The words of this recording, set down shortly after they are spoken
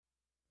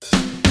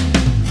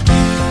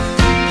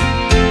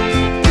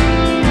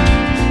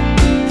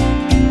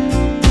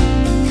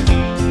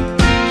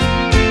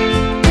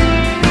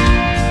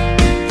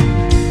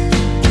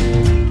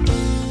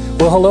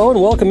hello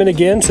and welcome in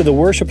again to the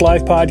Worship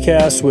Life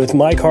Podcast with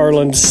Mike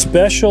Harland,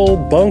 special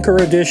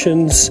bunker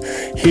editions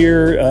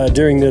here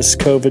during this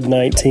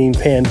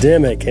COVID-19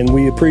 pandemic. And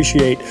we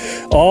appreciate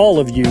all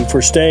of you for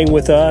staying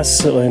with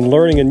us and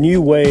learning a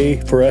new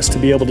way for us to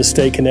be able to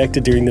stay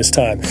connected during this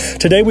time.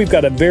 Today we've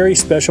got a very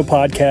special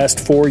podcast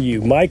for you.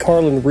 Mike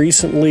Harland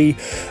recently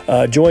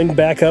joined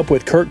back up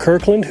with Kirk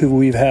Kirkland, who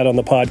we've had on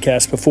the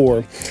podcast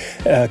before.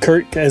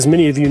 Kirk, as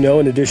many of you know,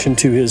 in addition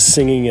to his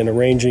singing and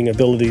arranging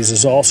abilities,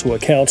 is also a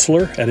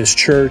counselor at his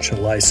church, a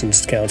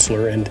licensed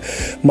counselor. And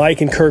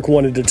Mike and Kirk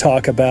wanted to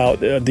talk about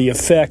the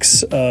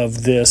effects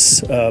of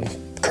this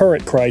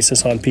current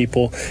crisis on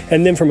people,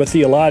 and then from a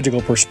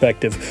theological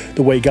perspective,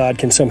 the way God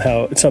can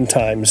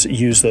sometimes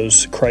use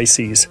those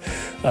crises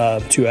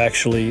to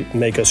actually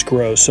make us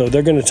grow. So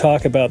they're going to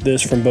talk about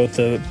this from both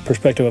the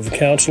perspective of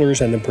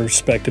counselors and the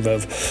perspective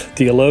of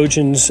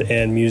theologians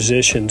and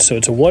musicians. So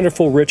it's a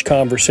wonderful, rich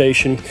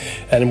conversation,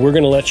 and we're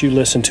going to let you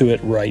listen to it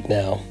right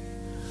now.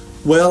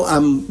 Well,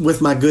 I'm with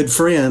my good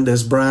friend,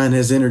 as Brian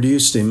has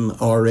introduced him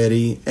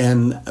already,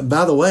 and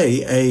by the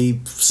way, a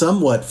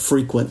somewhat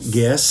frequent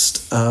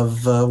guest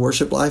of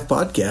Worship Life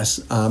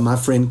Podcast, my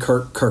friend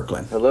Kirk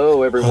Kirkland.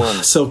 Hello,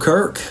 everyone. So,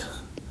 Kirk,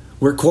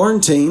 we're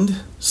quarantined,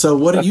 so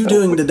what are you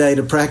doing today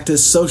to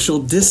practice social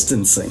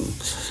distancing?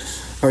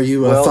 Are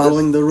you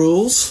following the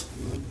rules?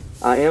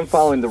 I am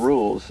following the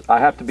rules. I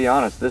have to be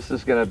honest, this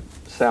is going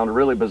to sound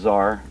really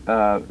bizarre,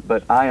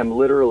 but I am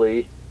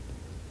literally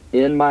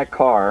in my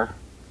car,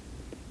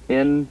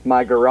 in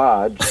my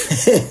garage,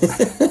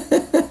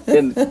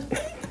 in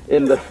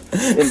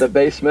the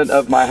basement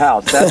of my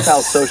house. That's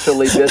how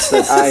socially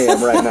distant I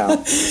am right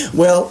now.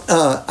 Well,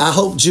 I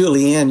hope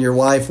Julianne, your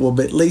wife,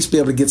 will at least be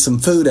able to get some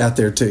food out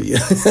there to you.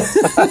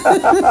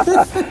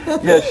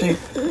 Yeah,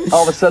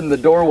 all of a sudden the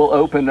door will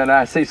open and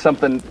I see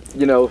something,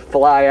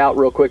 fly out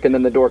real quick, and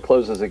then the door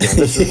closes again.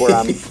 This is where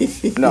I'm.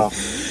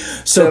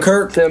 So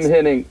Tim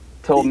Henning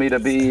told me to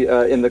be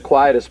in the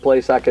quietest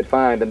place I could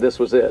find, and this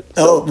was it.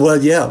 So. Oh,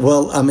 well, yeah.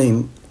 Well, I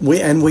mean,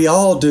 we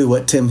all do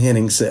what Tim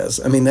Henning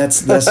says. I mean,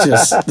 that's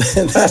just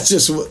that's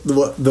just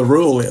what the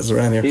rule is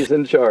around here. He's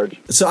in charge.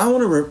 So I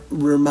want to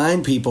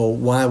remind people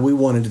why we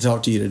wanted to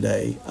talk to you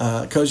today,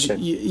 because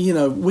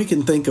we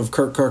can think of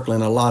Kirk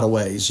Kirkland a lot of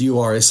ways. You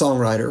are a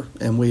songwriter,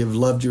 and we have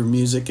loved your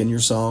music and your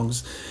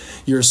songs.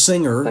 You're a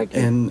singer, Thank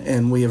you.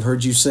 and we have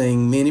heard you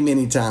sing many,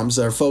 many times.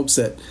 There are folks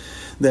that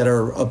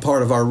are a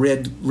part of our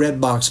Red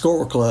Box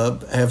Choral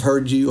Club have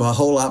heard you a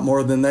whole lot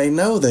more than they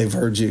know they've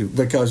heard you,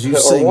 because you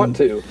sing. Or want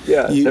to,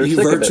 yeah.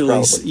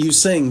 You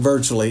sing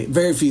virtually.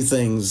 Very few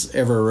things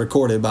ever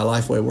recorded by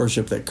Lifeway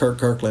Worship that Kirk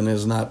Kirkland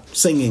is not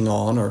singing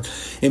on, or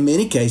in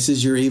many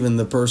cases, you're even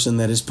the person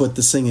that has put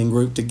the singing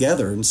group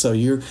together, and so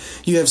you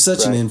have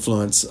such an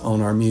influence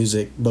on our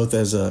music, both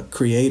as a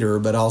creator,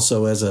 but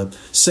also as a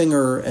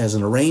singer, as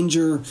an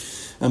arranger.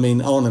 I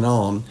mean, on and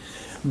on.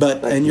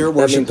 And you're a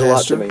worship pastor. That means a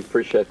lot to me.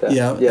 Appreciate that.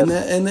 Yeah, yes.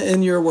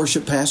 and you're a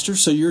worship pastor,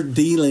 so you're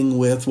dealing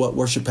with what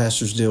worship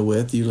pastors deal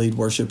with. You lead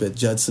worship at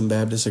Judson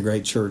Baptist, a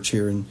great church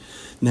here in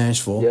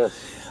Nashville. Yes,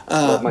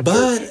 love my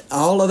church.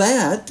 All of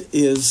that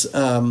is,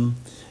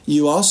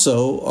 you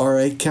also are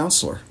a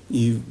counselor.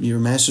 Your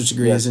master's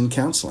degree is in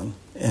counseling,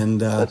 and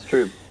that's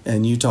true.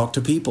 And you talk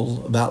to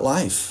people about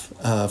life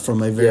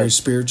from a very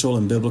spiritual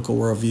and biblical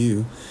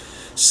worldview.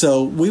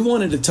 So we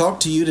wanted to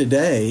talk to you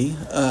today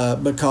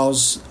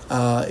because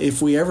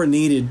if we ever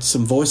needed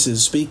some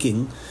voices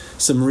speaking,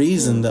 some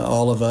reason to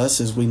all of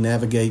us as we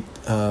navigate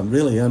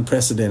really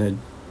unprecedented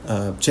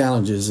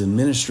challenges in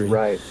ministry.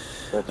 Right.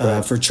 That's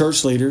right. For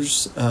church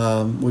leaders,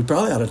 we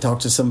probably ought to talk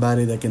to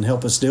somebody that can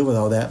help us deal with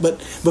all that. But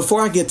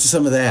before I get to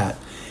some of that,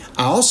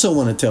 I also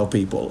want to tell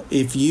people,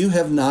 if you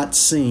have not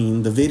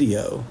seen the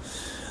video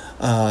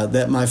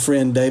that my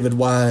friend David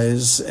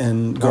Wise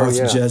and Garth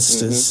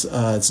Justice,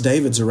 it's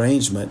David's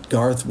arrangement.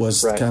 Garth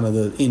was kind of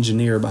the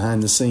engineer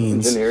behind the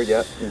scenes.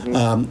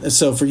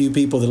 So for you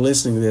people that are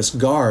listening to this,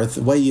 Garth,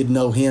 the way you'd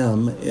know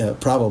him,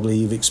 probably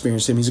you've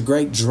experienced him, he's a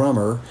great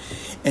drummer.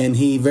 And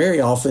he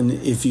very often,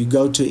 if you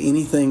go to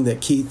anything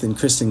that Keith and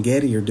Kristen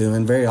Getty are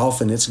doing, very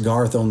often it's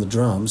Garth on the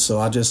drums. So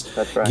I just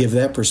give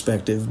that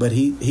perspective. But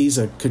he's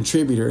a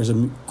contributor, is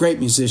a great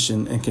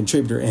musician and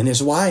contributor. And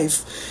his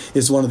wife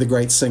is one of the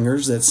great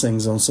singers that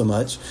sings on so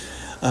much.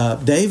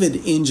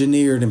 David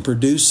engineered and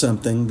produced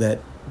something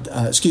that,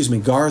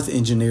 Garth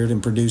engineered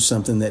and produced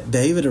something that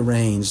David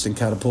arranged and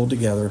kind of pulled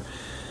together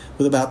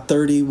with about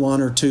 31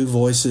 or 2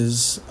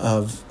 voices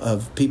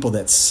of people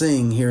that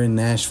sing here in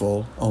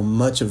Nashville on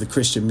much of the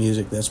Christian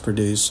music that's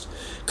produced.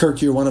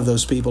 Kirk, you're one of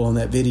those people on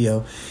that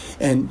video.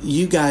 And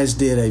you guys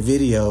did a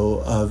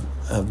video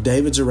of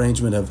David's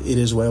arrangement of It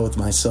Is Well With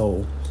My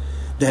Soul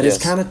that has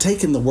kind of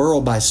taken the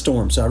world by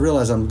storm. So I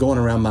realize I'm going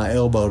around my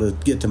elbow to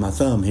get to my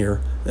thumb here.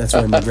 That's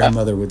the way my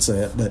grandmother would say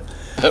it.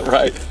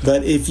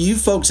 But if you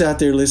folks out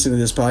there listening to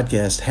this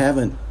podcast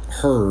haven't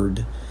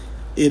heard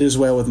It Is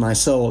Well With My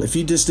Soul, if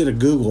you just did a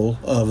Google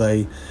of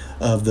the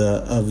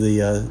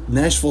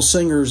Nashville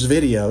Singers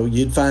video,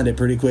 you'd find it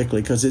pretty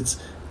quickly, because it's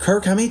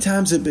Kirk, how many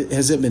times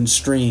has it been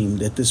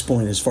streamed at this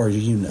point, as far as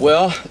you know?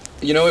 Well,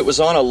 it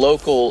was on a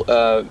local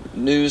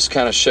news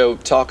kind of show,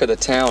 Talk of the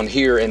Town,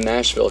 here in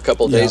Nashville a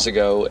couple of days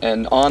ago.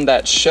 And on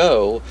that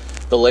show,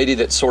 the lady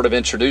that sort of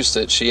introduced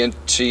it, she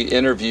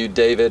interviewed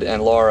David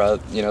and Laura,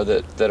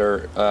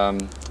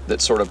 that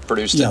sort of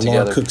produced it together.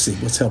 Yeah, Laura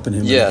Cooksey, what's helping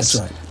him? Yes.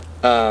 That's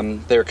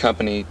right. Their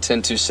company,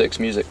 1026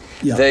 Music.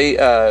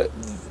 Yeah.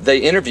 They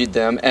interviewed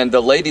them, and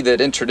the lady that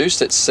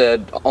introduced it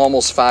said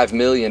almost 5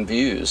 million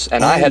views,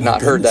 and I had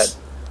not heard that.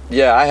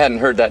 Yeah, I hadn't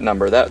heard that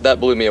number. That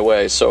blew me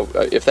away. So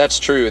if that's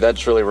true,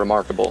 that's really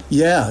remarkable.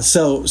 Yeah.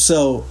 So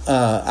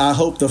I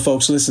hope the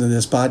folks listening to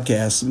this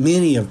podcast,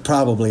 many have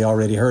probably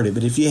already heard it,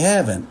 but if you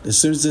haven't, as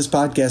soon as this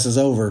podcast is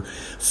over,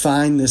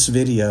 find this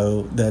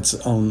video that's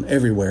on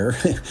everywhere,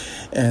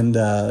 and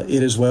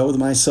It Is Well With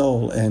My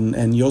Soul,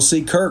 and you'll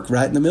see Kirk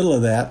right in the middle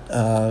of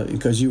that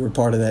because you were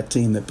part of that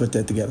team that put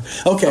that together.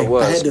 Okay,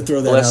 I had to throw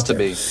that Blessed out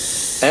there. to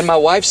be. And my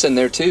wife's in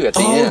there too at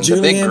the end. Oh,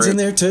 Julianne's in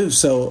there too.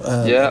 So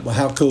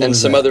how cool and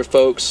is some that? other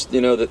folks,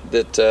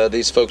 that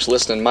these folks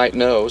listening might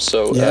know.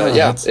 So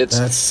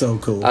that's so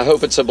cool. I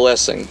hope it's a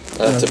blessing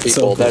to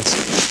people. So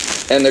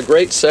cool. And the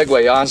great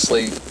segue,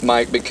 honestly,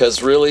 Mike,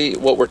 because really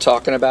what we're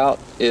talking about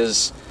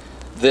is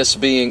this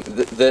being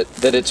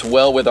that it's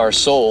well with our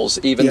souls,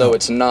 even though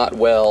it's not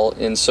well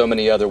in so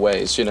many other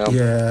ways.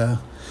 Yeah.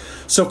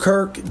 So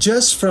Kirk,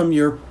 just from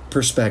your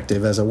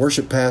perspective as a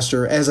worship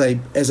pastor, as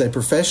a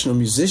professional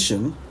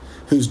musician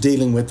who's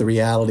dealing with the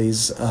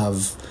realities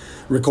of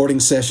recording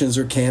sessions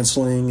are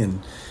canceling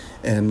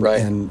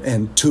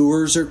and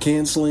tours are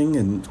canceling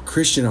and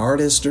Christian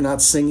artists are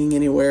not singing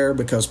anywhere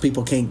because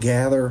people can't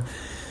gather,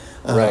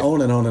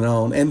 on and on and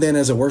on. And then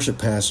as a worship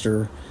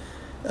pastor,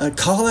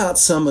 call out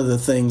some of the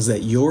things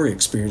that you're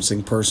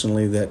experiencing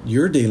personally, that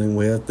you're dealing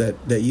with,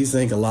 that you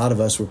think a lot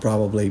of us would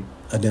probably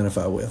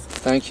identify with.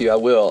 Thank you. I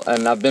will.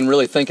 And I've been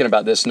really thinking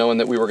about this, knowing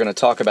that we were going to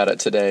talk about it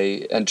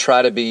today, and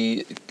try to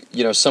be,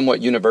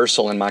 somewhat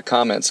universal in my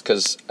comments,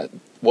 because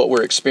what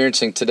we're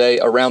experiencing today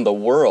around the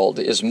world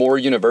is more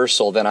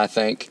universal than I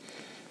think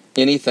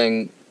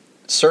anything,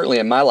 certainly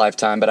in my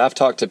lifetime, but I've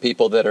talked to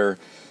people that are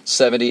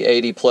 70,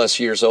 80 plus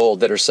years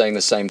old that are saying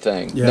the same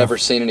thing. Yeah. Never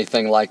seen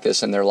anything like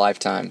this in their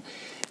lifetime.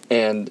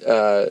 And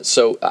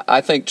so I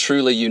think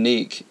truly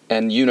unique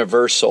and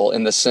universal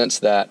in the sense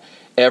that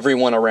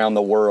everyone around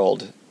the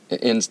world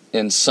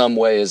in some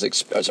way is,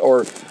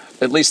 or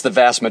at least the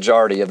vast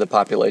majority of the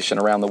population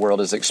around the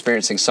world is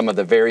experiencing some of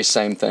the very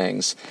same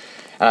things.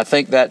 And I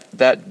think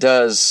that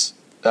does,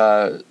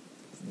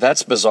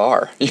 that's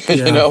bizarre,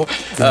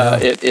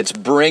 it's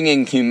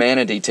bringing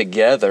humanity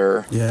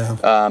together,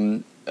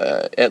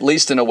 at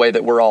least in a way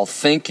that we're all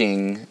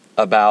thinking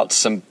about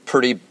some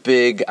pretty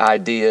big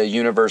idea,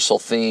 universal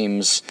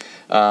themes,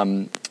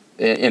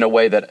 in a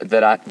way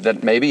that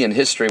maybe in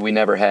history we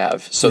never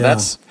have. So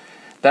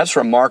that's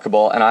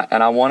remarkable, and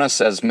I want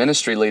us as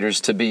ministry leaders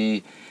to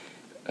be.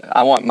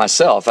 I want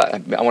myself. I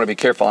want to be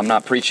careful. I'm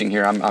not preaching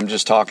here. I'm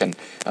just talking.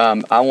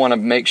 I want to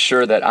make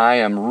sure that I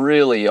am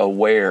really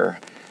aware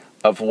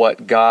of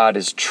what God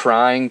is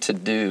trying to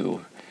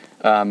do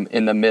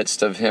in the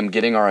midst of Him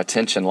getting our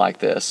attention like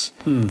this.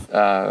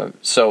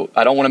 So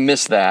I don't want to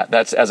miss that.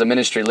 That's, as a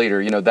ministry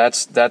leader,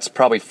 that's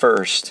probably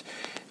first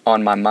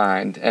on my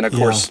mind. And of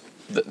course,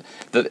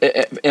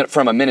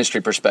 from a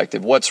ministry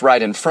perspective, what's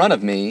right in front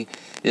of me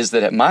is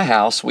that at my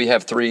house we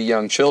have 3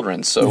 young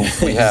children. So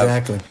we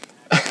have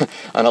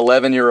an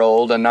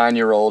 11-year-old, a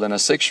 9-year-old, and a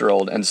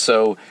 6-year-old, and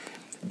so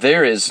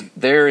there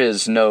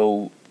is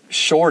no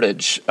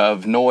shortage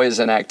of noise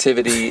and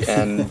activity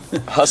and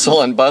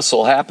hustle and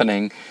bustle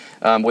happening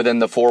within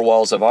the 4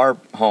 walls of our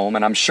home,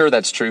 and I'm sure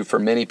that's true for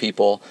many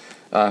people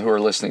who are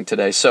listening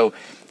today. So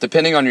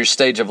depending on your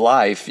stage of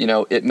life,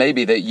 it may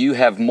be that you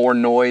have more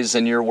noise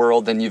in your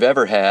world than you've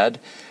ever had,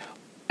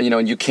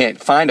 and you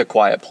can't find a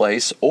quiet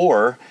place,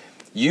 or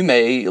you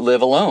may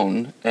live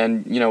alone.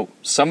 And,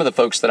 some of the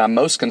folks that I'm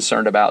most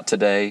concerned about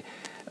today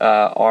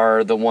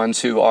are the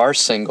ones who are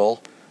single,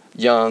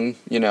 young,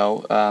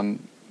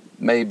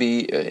 maybe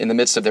in the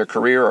midst of their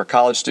career or a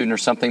college student or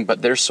something,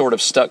 but they're sort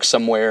of stuck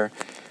somewhere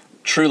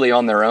truly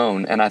on their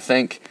own. And I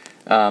think,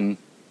 the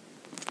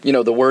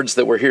words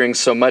that we're hearing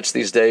so much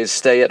these days,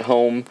 stay at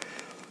home,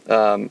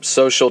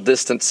 social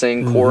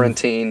distancing,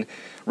 quarantine,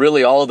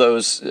 really all of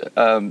those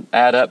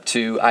add up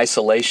to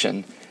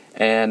isolation.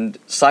 And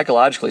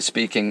psychologically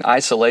speaking,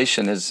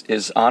 isolation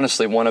is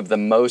honestly one of the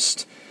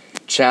most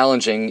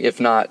challenging, if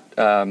not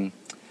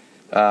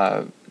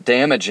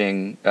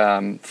damaging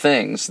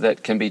things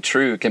that can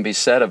be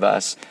said of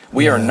us.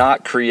 We are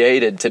not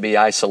created to be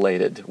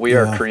isolated. We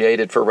are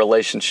created for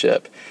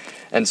relationship.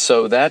 And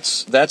so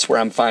that's where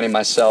I'm finding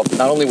myself,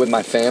 not only with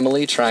my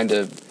family, trying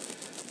to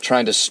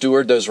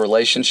steward those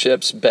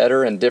relationships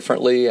better and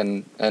differently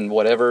and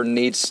whatever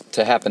needs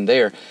to happen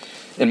there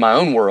in my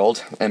own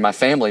world and my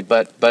family,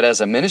 but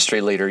as a ministry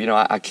leader,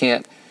 I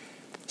can't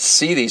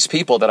see these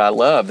people that I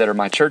love that are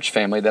my church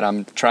family that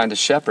I'm trying to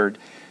shepherd,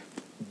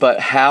 but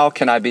how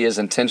can I be as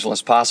intentional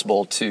as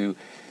possible to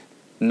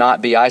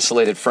not be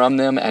isolated from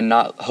them and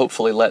not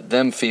hopefully let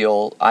them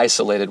feel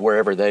isolated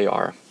wherever they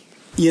are.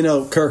 You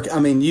know, Kirk, I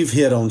mean, you've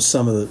hit on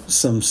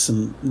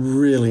some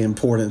really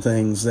important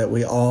things that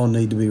we all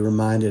need to be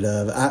reminded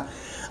of.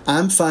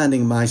 I'm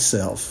finding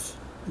myself,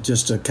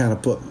 just to kind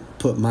of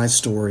put my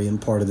story in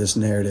part of this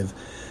narrative,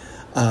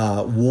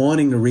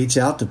 wanting to reach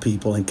out to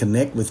people and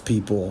connect with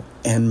people,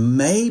 and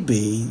maybe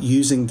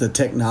using the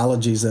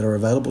technologies that are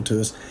available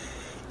to us.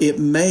 It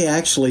may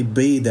actually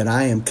be that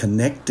I am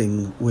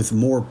connecting with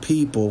more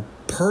people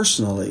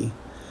personally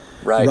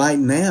right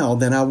now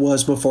than I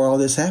was before all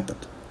this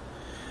happened.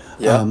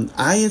 Yep.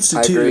 I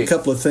instituted a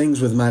couple of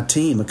things with my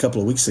team a couple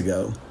of weeks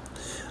ago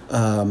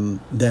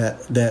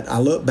that I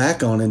look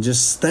back on and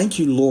just thank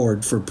you,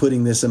 Lord, for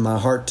putting this in my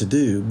heart to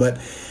do. But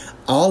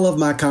all of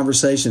my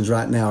conversations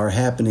right now are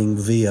happening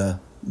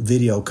via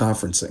video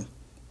conferencing.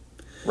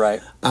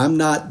 Right. I'm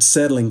not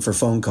settling for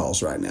phone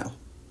calls right now.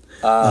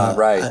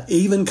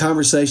 Even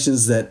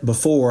conversations that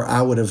before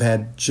I would have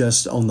had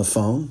just on the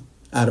phone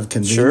out of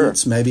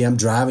convenience. Sure. Maybe I'm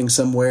driving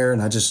somewhere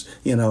and I just,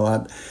 I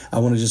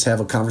want to just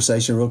have a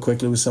conversation real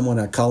quickly with someone.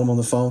 I call them on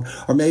the phone,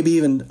 or maybe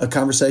even a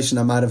conversation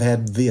I might have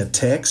had via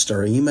text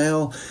or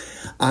email.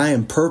 I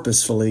am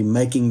purposefully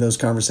making those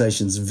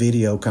conversations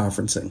video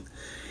conferencing.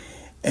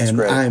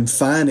 And I am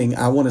finding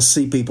I want to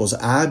see people's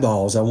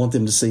eyeballs. I want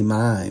them to see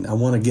mine. I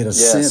want to get a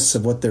sense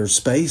of what their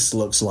space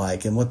looks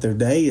like and what their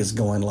day is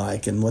going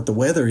like and what the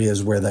weather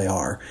is where they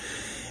are.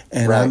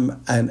 And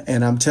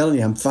I'm telling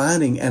you, I'm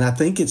finding, and I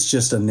think it's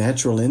just a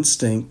natural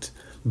instinct,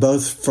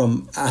 both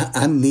from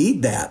I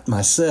need that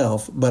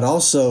myself, but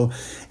also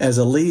as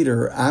a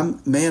leader,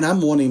 I'm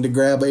wanting to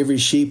grab every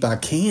sheep I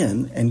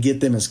can and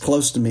get them as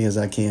close to me as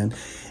I can.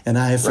 And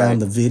I have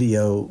found the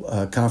video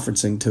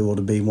conferencing tool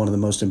to be one of the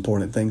most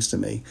important things to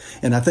me.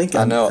 And I think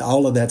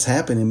all of that's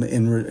happening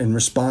in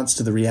response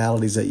to the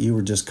realities that you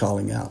were just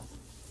calling out.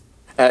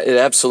 It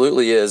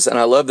absolutely is. And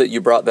I love that you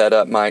brought that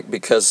up, Mike,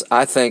 because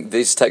I think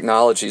these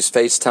technologies,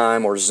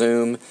 FaceTime or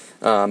Zoom,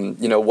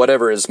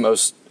 whatever is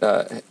most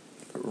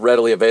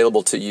readily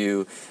available to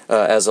you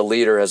as a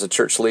leader, as a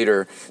church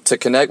leader, to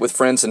connect with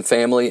friends and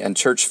family and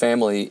church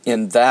family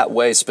in that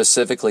way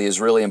specifically is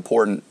really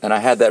important. And I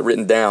had that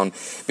written down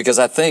because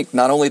I think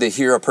not only to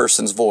hear a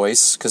person's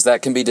voice, because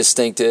that can be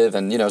distinctive,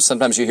 and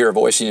sometimes you hear a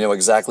voice and you know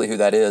exactly who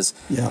that is,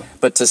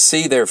 but to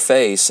see their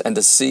face and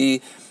to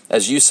see,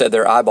 as you said,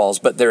 their eyeballs,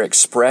 but their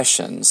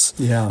expressions.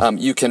 Yeah.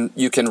 You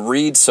can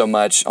read so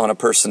much on a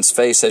person's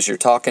face as you're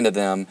talking to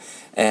them,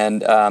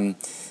 and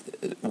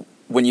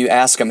when you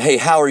ask them, "Hey,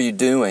 how are you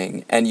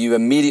doing?" and you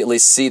immediately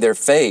see their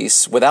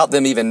face, without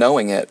them even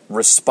knowing it,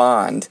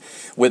 respond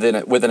with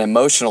an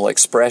emotional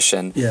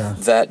expression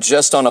that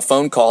just on a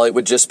phone call it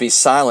would just be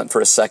silent for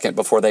a second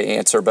before they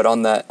answer, but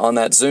on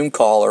that Zoom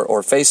call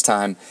or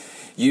FaceTime,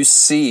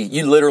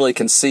 you literally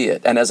can see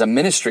it. And as a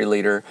ministry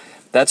leader,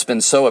 that's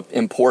been so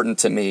important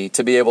to me,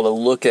 to be able to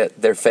look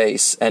at their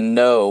face and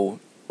know,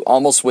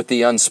 almost with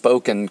the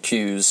unspoken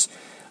cues,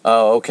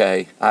 oh,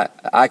 okay,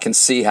 I can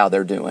see how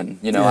they're doing.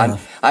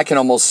 I can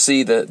almost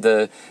see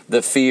the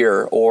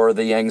fear or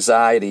the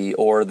anxiety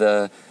or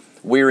the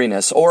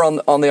weariness, or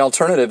on the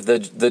alternative,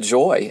 the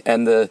joy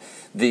and the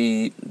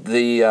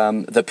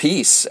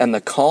peace and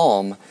the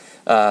calm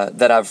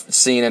that I've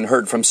seen and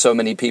heard from so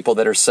many people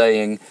that are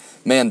saying,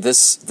 man,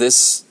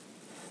 this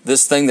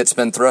thing that's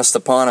been thrust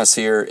upon us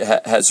here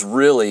has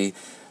really,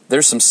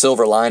 there's some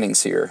silver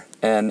linings here.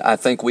 And I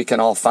think we can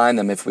all find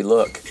them if we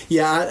look.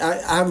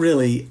 Yeah, I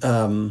really,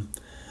 I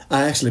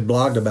actually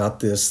blogged about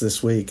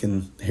this week,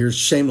 and here's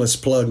shameless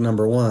plug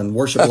number one,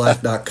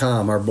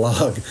 WorshipLife.com, our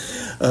blog.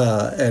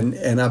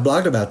 And I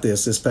blogged about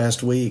this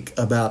past week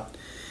about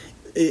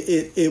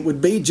it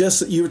would be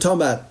just, you were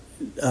talking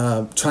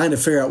about trying to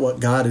figure out what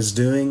God is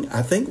doing.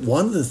 I think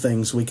one of the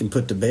things we can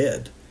put to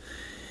bed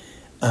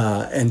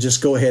and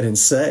just go ahead and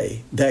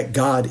say that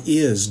God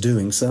is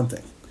doing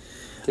something.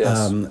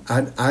 Yes.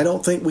 I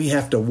don't think we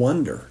have to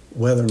wonder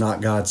whether or not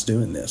God's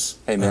doing this.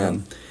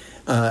 Amen.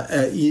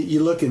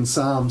 You look in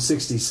Psalm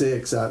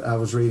 66, I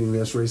was reading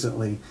this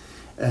recently,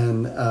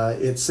 and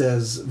it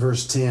says,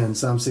 verse 10,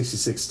 Psalm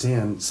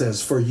 66:10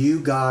 says, "For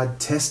you, God,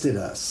 tested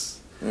us.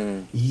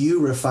 You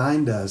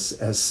refined us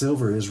as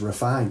silver is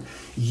refined.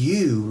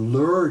 You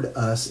lured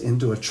us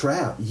into a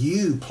trap.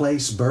 You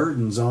placed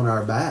burdens on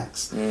our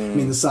backs." I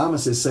mean, the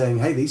psalmist is saying,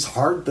 hey, these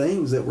hard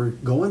things that we're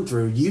going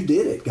through, you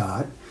did it,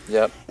 God.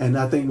 Yep. And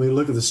I think we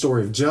look at the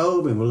story of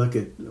Job, and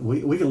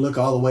we can look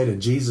all the way to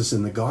Jesus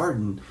in the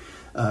garden.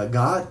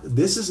 God,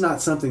 this is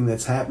not something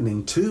that's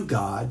happening to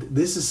God.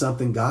 This is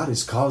something God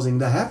is causing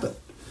to happen.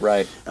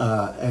 Right.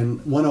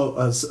 And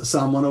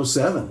Psalm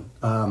 107,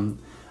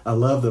 I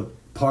love the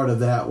part of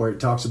that where it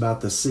talks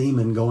about the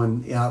seamen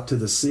going out to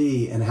the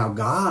sea and how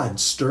God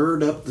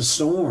stirred up the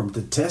storm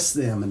to test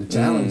them and to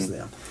challenge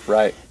them.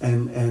 Right.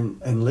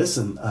 And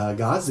listen,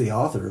 God's the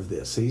author of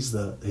this. He's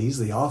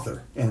the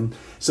author. And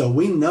so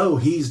we know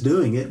He's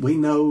doing it. We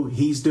know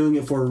He's doing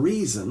it for a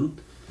reason.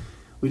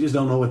 We just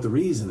don't know what the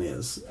reason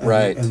is.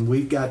 Right. And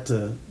we've got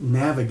to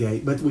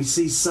navigate. But we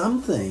see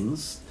some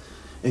things,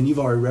 and you've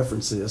already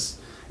referenced this,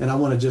 And I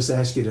want to just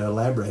ask you to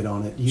elaborate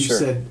on it. You Sure.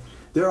 said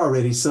there are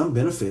already some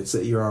benefits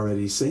that you're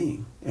already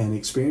seeing and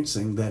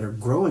experiencing that are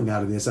growing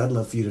out of this. I'd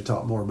love for you to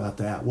talk more about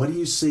that. What do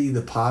you see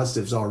the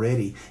positives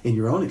already in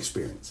your own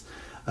experience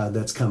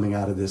that's coming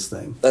out of this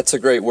thing? That's a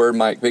great word,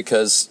 Mike,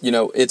 because,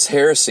 it's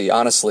heresy,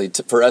 honestly,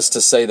 for us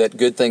to say that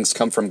good things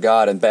come from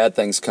God and bad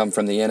things come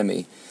from the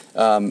enemy.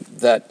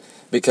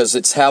 Because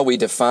it's how we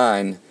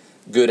define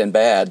good and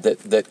bad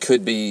that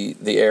could be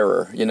the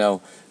error.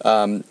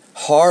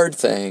 Hard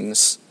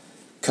things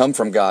come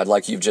from God,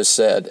 like you've just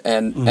said,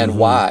 and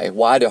why?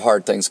 Why do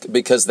hard things?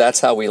 Because that's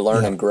how we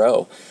learn and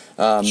grow.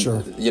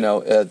 Sure.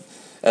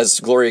 As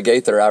Gloria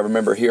Gaither, I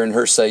remember hearing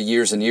her say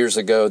years and years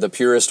ago, the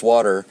purest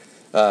water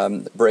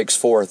breaks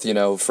forth,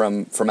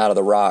 from out of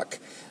the rock.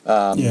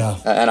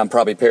 And I'm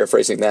probably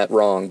paraphrasing that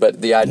wrong,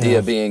 but the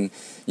idea being,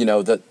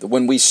 that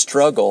when we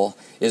struggle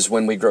is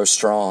when we grow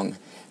strong.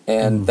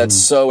 And that's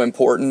so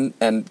important.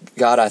 And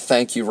God, I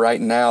thank you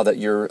right now that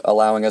you're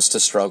allowing us to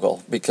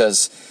struggle,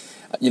 because,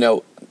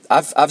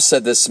 I've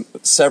said this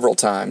several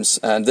times,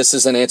 and this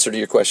is an answer to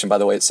your question, by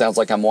the way. It sounds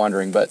like I'm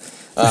wandering, but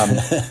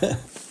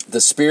the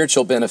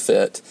spiritual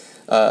benefit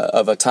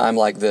of a time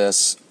like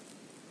this,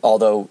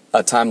 although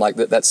a time like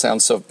that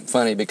sounds so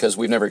funny because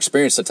we've never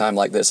experienced a time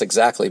like this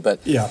exactly,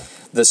 but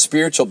the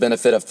spiritual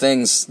benefit of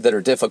things that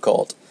are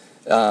difficult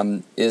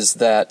is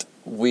that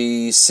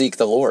we seek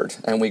the Lord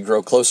and we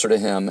grow closer to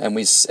Him, and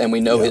we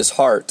know His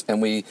heart,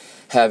 and we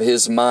have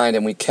His mind,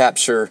 and we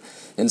capture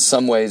in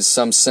some ways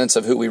some sense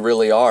of who we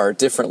really are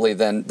differently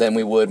than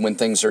we would when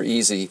things are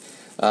easy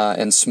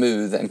and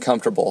smooth and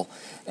comfortable.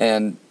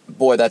 And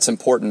boy, that's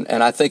important.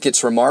 And I think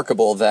it's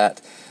remarkable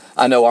that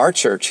I know our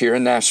church here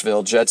in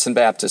Nashville, Judson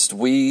Baptist,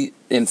 we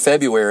in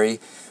February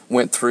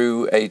went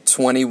through a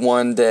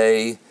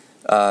 20-day,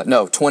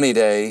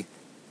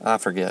 I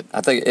forget.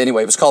 I think,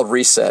 anyway, it was called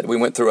Reset. We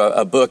went through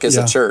a book as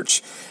a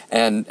church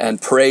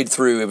and prayed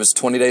through. It was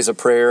 20 days of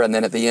prayer, and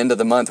then at the end of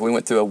the month, we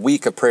went through a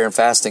week of prayer and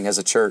fasting as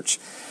a church.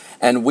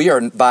 And we are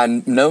by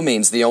no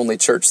means the only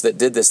church that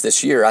did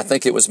this year. I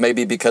think it was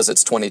maybe because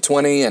it's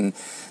 2020 and,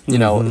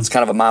 it's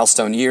kind of a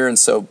milestone year. And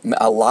so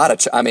a lot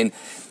of,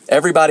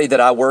 everybody that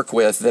I work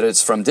with that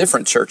is from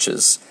different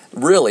churches,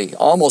 really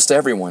almost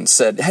everyone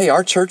said, hey,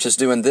 our church is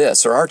doing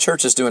this, or our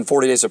church is doing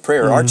 40 days of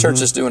prayer, or our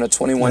church is doing a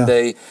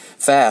 21-day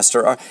fast.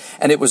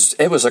 And it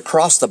was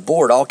across the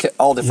board,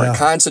 all different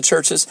kinds of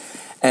churches.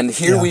 And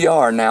here we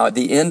are now at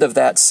the end of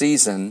that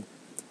season,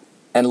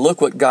 and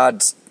look what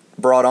God's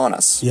brought on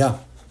us.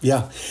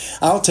 Yeah,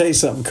 I'll tell you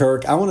something,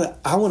 Kirk. I want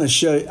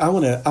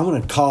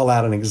to call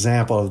out an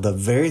example of the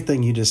very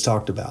thing you just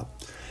talked about.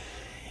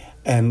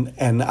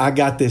 And I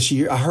got this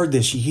I heard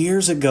this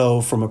years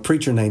ago from a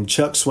preacher named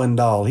Chuck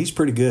Swindoll. He's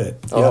pretty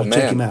good.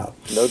 Check him out.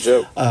 No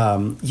joke.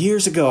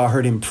 Years ago, I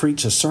heard him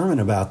preach a sermon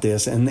about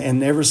this,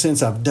 and ever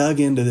since I've dug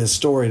into this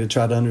story to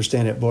try to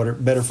understand it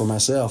better for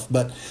myself.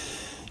 But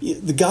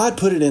God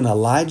put it in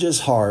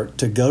Elijah's heart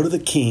to go to the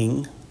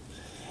king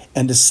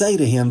and to say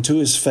to him to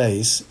his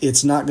face,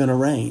 it's not going to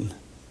rain.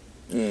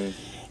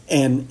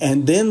 And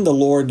then the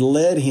Lord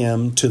led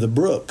him to the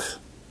brook,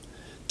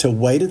 to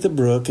wait at the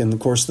brook. And, of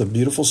course, the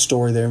beautiful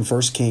story there in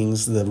 1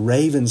 Kings, the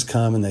ravens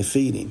come and they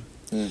feed him.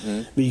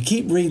 But you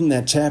keep reading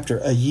that chapter.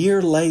 A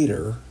year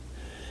later,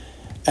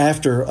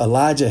 after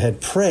Elijah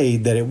had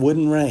prayed that it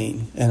wouldn't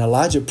rain, and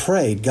Elijah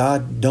prayed,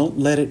 God, don't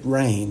let it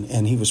rain.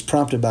 And he was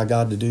prompted by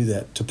God to do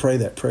that, to pray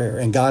that prayer.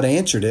 And God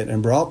answered it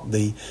and brought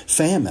the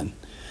famine.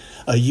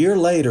 A year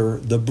later,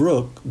 the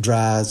brook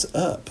dries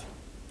up.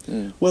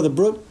 Well,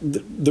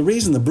 the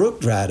reason the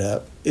brook dried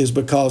up is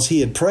because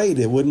he had prayed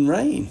it wouldn't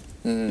rain.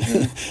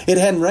 It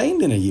hadn't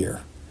rained in a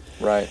year.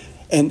 Right.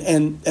 And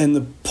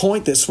the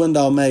point that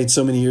Swindoll made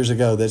so many years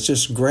ago that's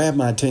just grabbed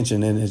my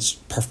attention, and it's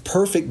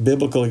perfect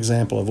biblical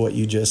example of what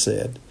you just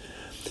said.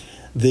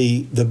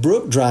 The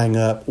brook drying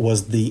up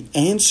was the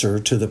answer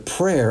to the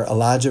prayer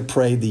Elijah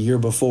prayed the year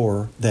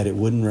before that it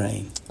wouldn't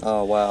rain.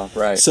 Oh, wow,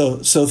 right. So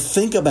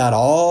think about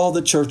all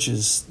the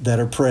churches that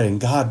are praying,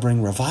 God,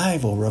 bring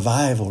revival.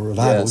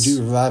 Yes. Would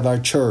you revive our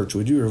church?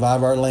 Would you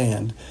revive our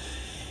land?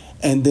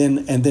 And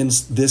then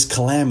this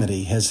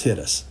calamity has hit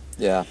us.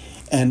 Yeah.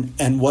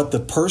 And what the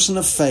person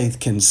of faith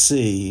can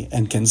see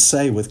and can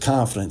say with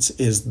confidence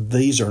is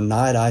these are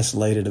not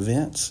isolated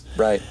events.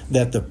 Right.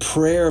 That the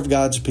prayer of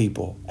God's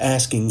people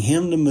asking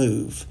Him to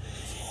move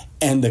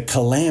and the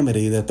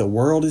calamity that the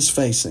world is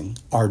facing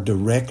are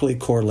directly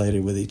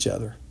correlated with each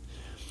other.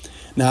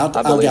 Now,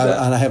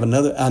 I have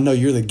another. I know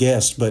you're the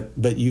guest, but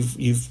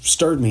you've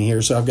stirred me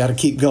here, so I've got to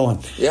keep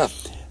going. Yeah.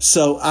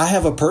 So I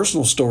have a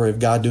personal story of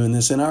God doing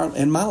this in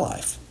my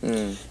life.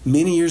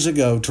 Many years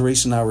ago,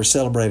 Teresa and I were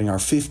celebrating our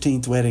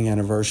 15th wedding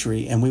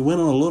anniversary, and we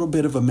went on a little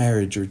bit of a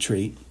marriage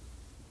retreat.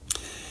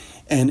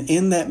 And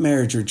in that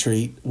marriage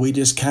retreat, we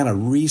just kind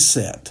of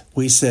reset.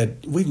 We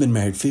said, we've been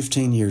married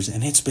 15 years,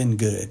 and it's been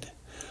good.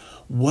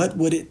 What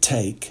would it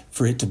take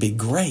for it to be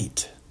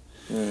great?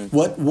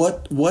 What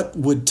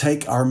would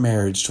take our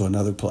marriage to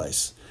another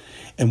place?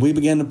 And we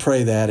began to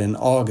pray that in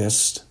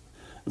August,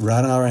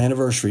 right on our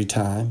anniversary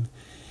time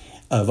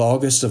of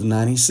August of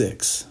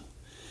 96.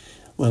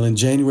 Well, in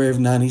January of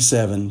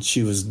 97,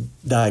 she was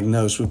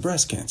diagnosed with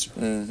breast cancer.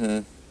 Mm-hmm.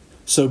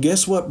 So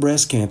guess what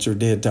breast cancer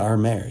did to our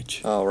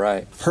marriage? Oh,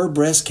 right. Her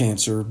breast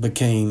cancer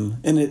became,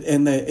 and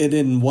it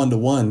didn't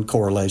 1-to-1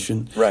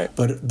 correlation. Right.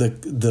 But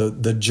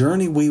the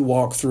journey we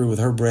walked through with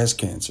her breast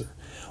cancer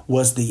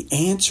was the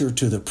answer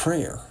to the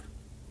prayer.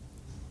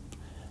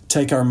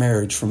 Take our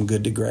marriage from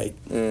good to great.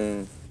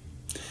 Mm.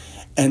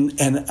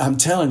 And I'm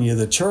telling you,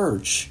 the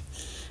church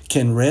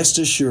can rest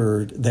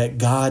assured that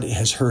God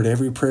has heard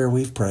every prayer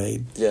we've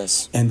prayed.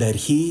 Yes. And that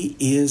He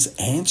is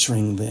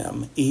answering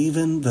them,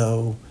 even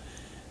though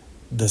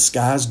the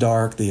sky's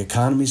dark, the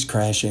economy's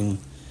crashing,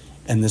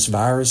 and this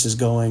virus is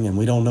going, and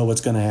we don't know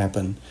what's going to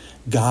happen.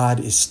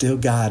 God is still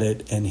got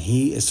it, and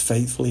He is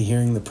faithfully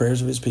hearing the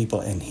prayers of His people,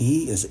 and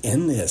He is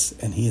in this,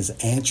 and He is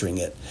answering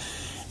it.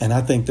 And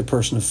I think the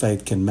person of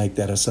faith can make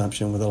that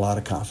assumption with a lot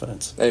of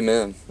confidence.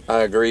 Amen.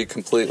 I agree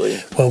completely.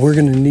 Well, we're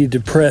going to need to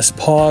press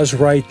pause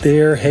right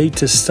there. Hate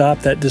to stop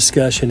that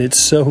discussion. It's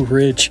so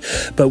rich,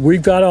 but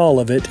we've got all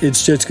of it. It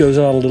just goes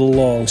on a little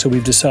long. So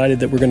we've decided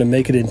that we're going to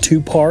make it in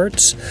 2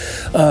 parts.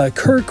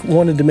 Kirk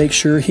wanted to make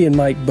sure, he and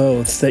Mike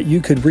both, that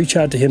you could reach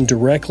out to him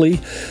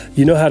directly.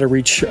 You know how to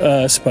reach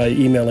us by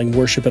emailing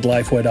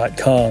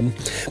worship@lifeway.com.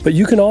 But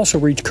you can also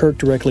reach Kirk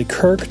directly,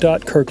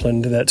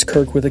 Kirk.Kirkland. That's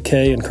Kirk with a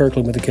K and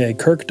Kirkland with a K.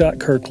 Kirk.Kirkland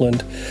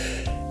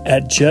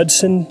at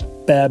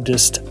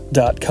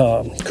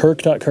JudsonBaptist.com.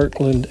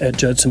 Kirk.Kirkland at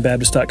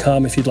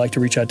JudsonBaptist.com if you'd like to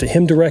reach out to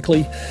him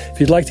directly. If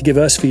you'd like to give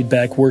us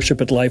feedback,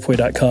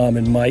 worship@lifeway.com,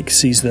 and Mike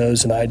sees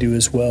those, and I do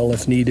as well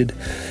if needed.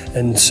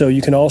 And so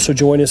you can also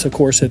join us, of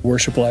course, at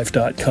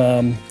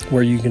WorshipLife.com,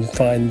 where you can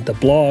find the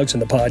blogs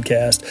and the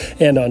podcast,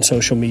 and on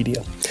social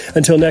media.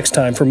 Until next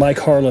time, for Mike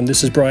Harland,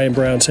 this is Brian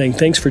Brown saying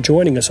thanks for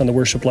joining us on the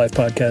Worship Life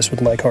Podcast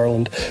with Mike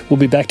Harland. We'll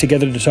be back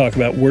together to talk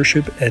about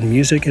worship and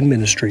music and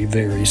ministry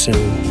very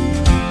soon.